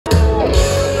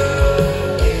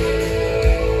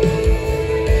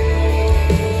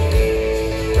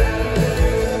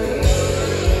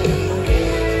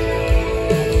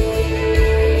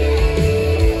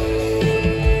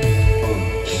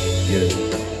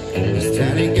This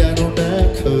town ain't got no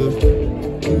nightclub,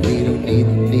 we don't need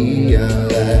the neon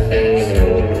lights.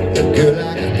 A girl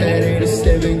like that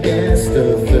 87 gas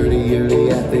stuff, 30 early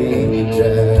at the Amy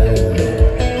Drive.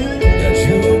 Got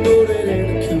you a bullet in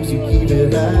the koozie, keep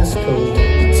it ice cold.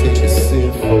 Take a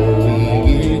sip before we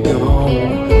get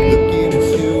gone. Looking at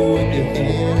you with your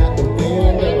hand out the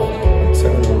window.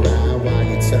 Turn around while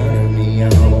you turn me on.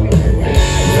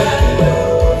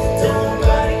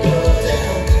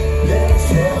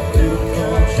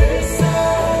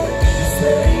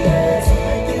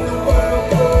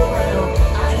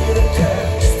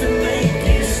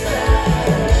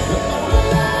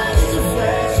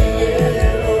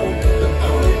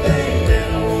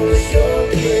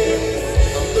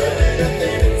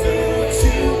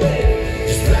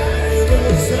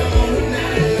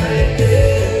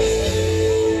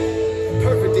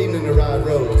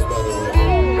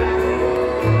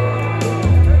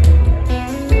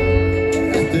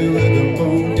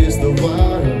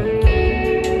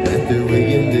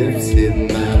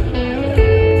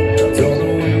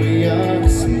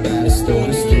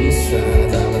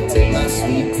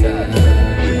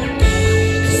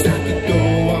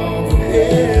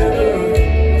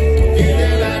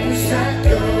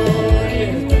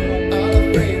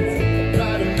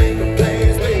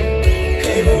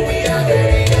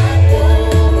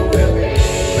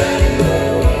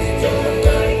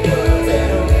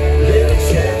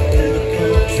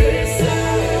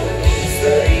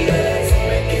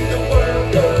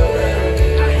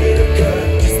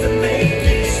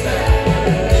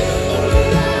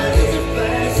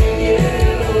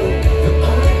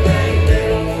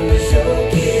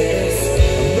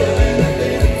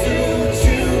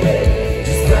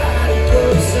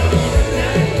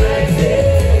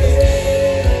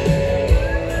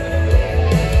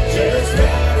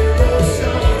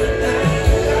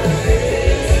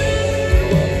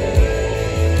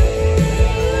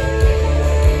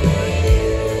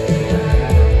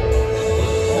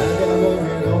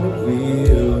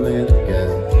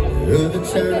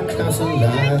 Turn across the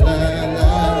line.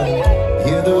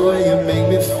 Hear the way you make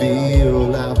me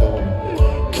feel. I won't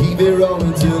keep it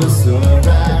rolling till the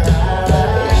sunrise.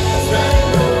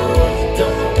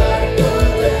 Don't nobody go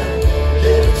down.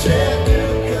 Little trip through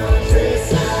the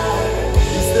countryside.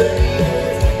 These 30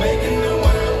 years making the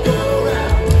world go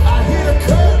round. I hear the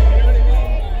cut.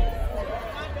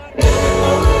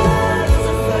 All the lights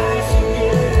are flashing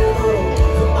yellow.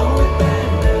 The only thing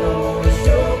that I wanna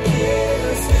show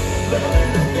is loving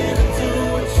nothing to do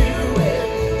with you.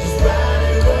 Just ride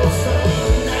and roll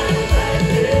some night like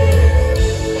this.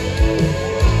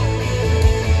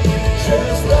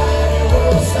 Just ride and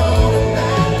roll some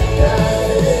night like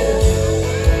this.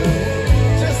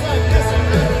 Just like this and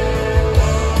that.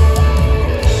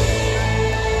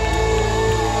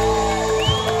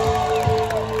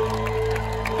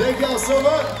 Thank y'all so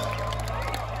much.